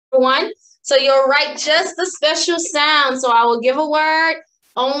one. So you'll write just the special sound. So I will give a word,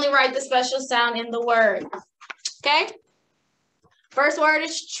 only write the special sound in the word. Okay? First word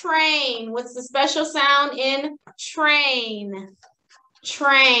is train. What's the special sound in train?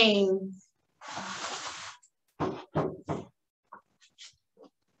 Train.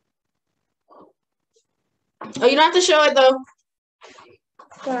 Oh, you don't have to show it though.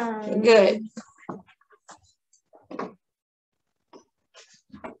 Good.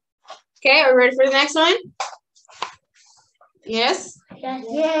 Okay, are we ready for the next one? Yes?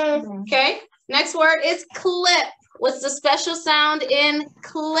 Yes. Okay, next word is clip. What's the special sound in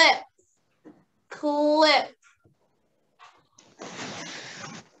clip? Clip.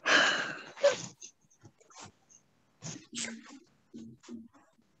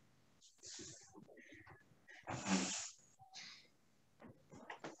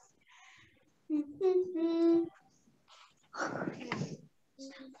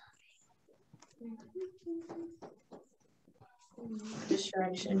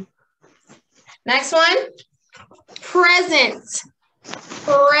 Distraction. Next one. Present.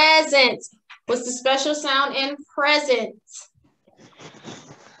 Present. What's the special sound in present?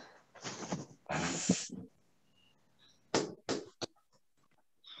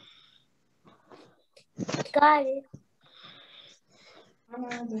 Got it.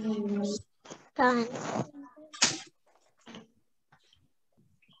 Done.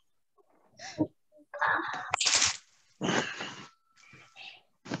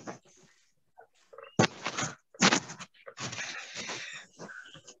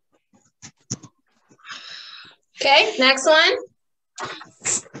 Okay, next one.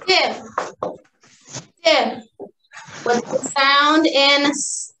 Stiff. Stiff. What's the sound in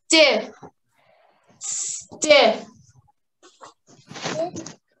stiff? Stiff.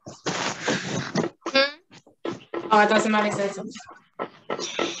 Oh, I thought somebody said something.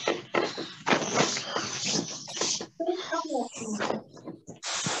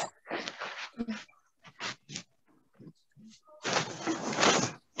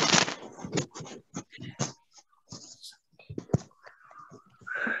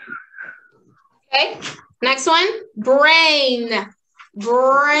 Okay, next one, brain.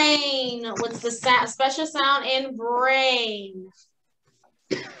 Brain. What's the special sound in brain?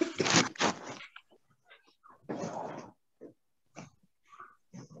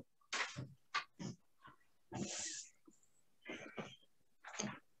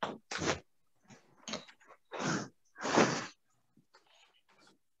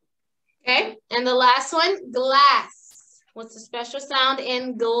 Okay, and the last one, glass. What's the special sound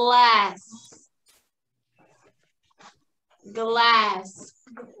in glass? Glass.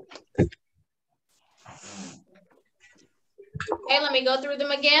 Okay, let me go through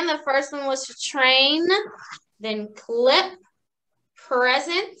them again. The first one was train, then clip,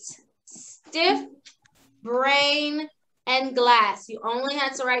 present, stiff, brain, and glass. You only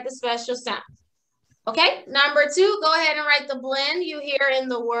had to write the special sound. Okay, number 2, go ahead and write the blend you hear in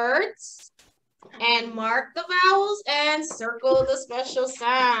the words and mark the vowels and circle the special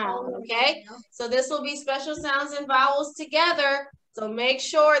sound, okay? So this will be special sounds and vowels together. So make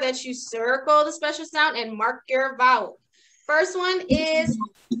sure that you circle the special sound and mark your vowel. First one is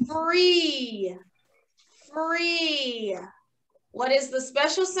free. Free. What is the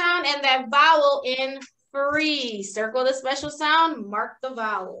special sound and that vowel in free? Circle the special sound, mark the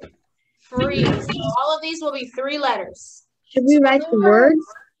vowel. Free. So all of these will be 3 letters. Should we write the words?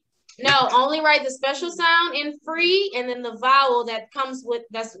 No, only write the special sound in free and then the vowel that comes with,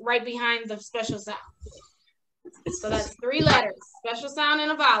 that's right behind the special sound. So that's 3 letters, special sound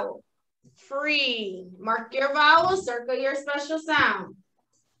and a vowel. Free. Mark your vowel, circle your special sound.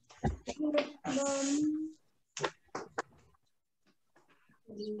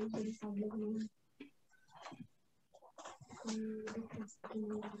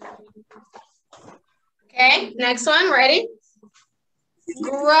 Okay, next one, ready?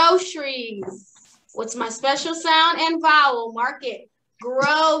 Groceries. What's my special sound and vowel? Mark it.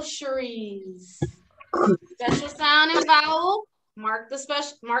 Groceries. Special sound and vowel. Mark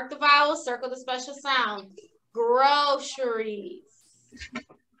the vowel, circle the special sound. Groceries.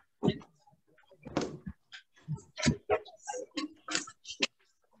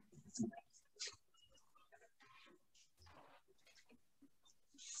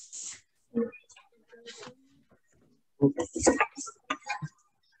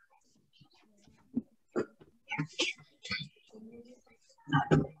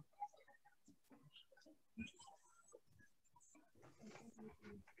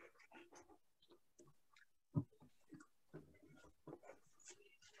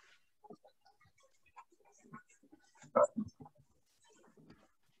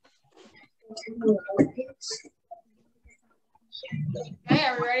 Okay,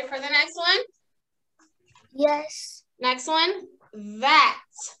 are we ready for the next one? Yes. Next one, that.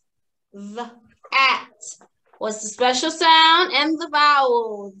 The, at. What's the special sound and the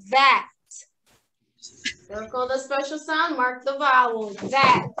vowel? That. Circle the special sound, mark the vowel.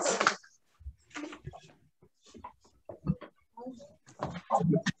 That.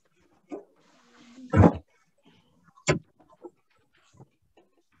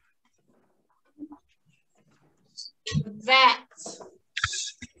 That.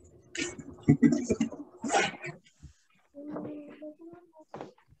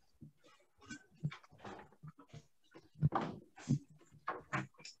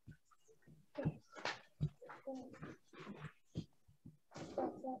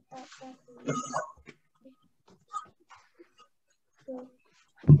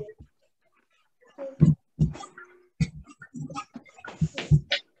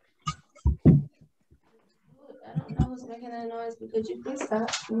 I don't know who's making that noise, but could you please stop?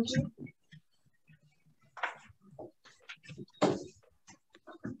 Thank you.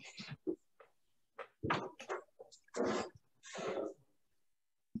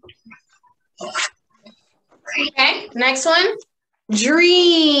 Okay, next one.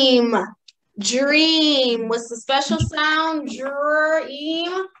 Dream. Dream. What's the special sound?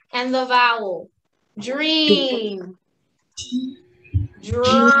 Dream and the vowel. Dream.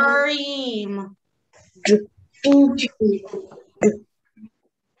 Dream. Do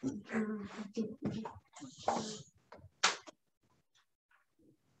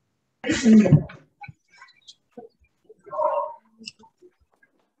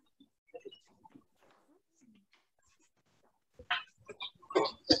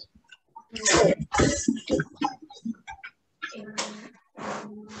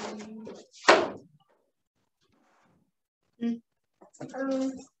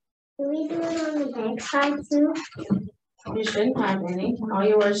we do it on the back side too? You shouldn't have any. All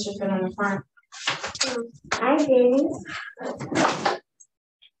your words should fit on the front. I didn't.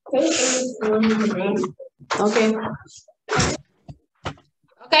 They didn't go on the back. Okay.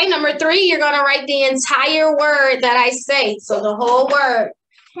 Okay, number 3, you're going to write the entire word that I say. So the whole word.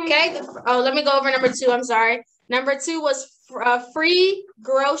 Okay. Let me go over number 2. I'm sorry. Number 2 was free,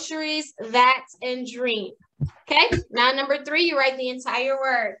 groceries, that, and dream. Okay. Now number 3, you write the entire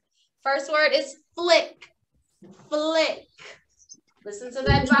word. First word is flick. Flick. Listen to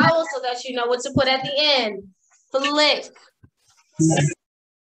that vowel so that you know what to put at the end. Flick.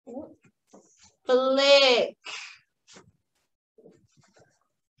 Flick.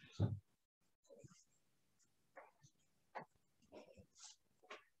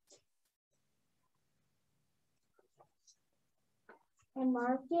 And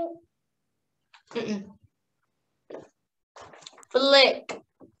mark it. Flick.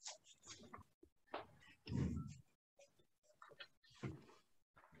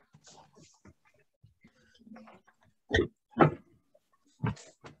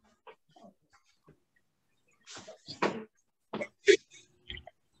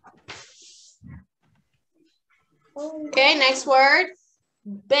 Okay, next word.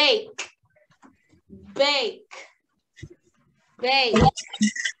 Bake. Bake. Bake.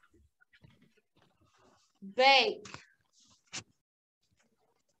 Bake.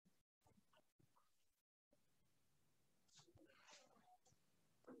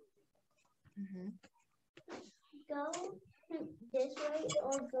 Go this way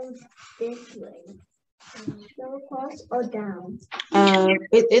or go this way? Go across or down?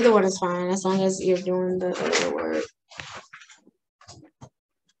 Either one is fine as long as you're doing the other word.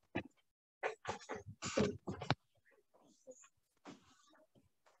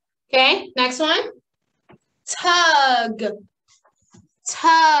 Okay, next one. Tug.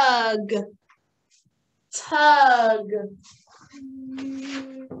 Tug. Tug.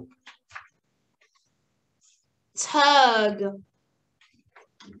 Tug.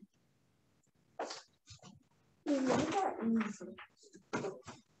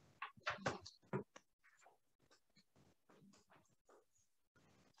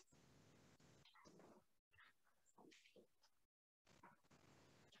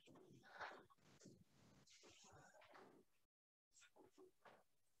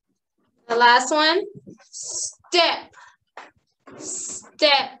 The last one, step,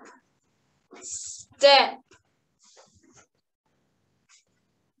 step, step.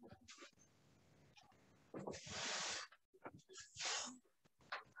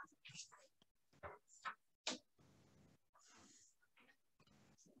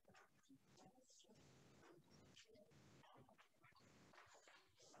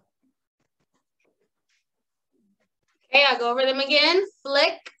 Okay, I'll go over them again.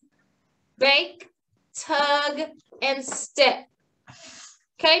 Flick, bake, tug, and stick.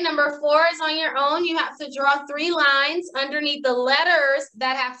 Okay, number 4 is on your own. You have to draw 3 lines underneath the letters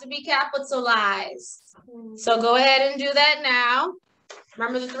that have to be capitalized. So go ahead and do that now.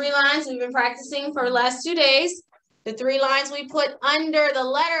 Remember the 3 lines we've been practicing for the last 2 days. The 3 lines we put under the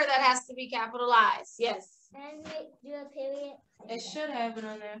letter that has to be capitalized. Yes. And do a period. It should have it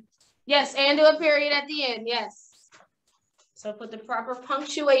on there. Yes, and do a period at the end. Yes. So put the proper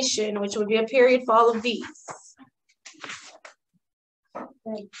punctuation, which would be a period for all of these.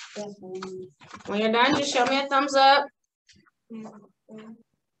 When you're done, just show me a thumbs up.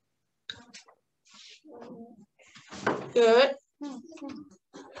 Good.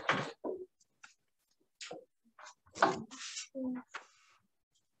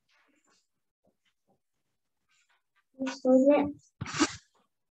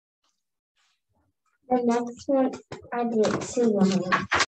 The next one, I did 2 lines.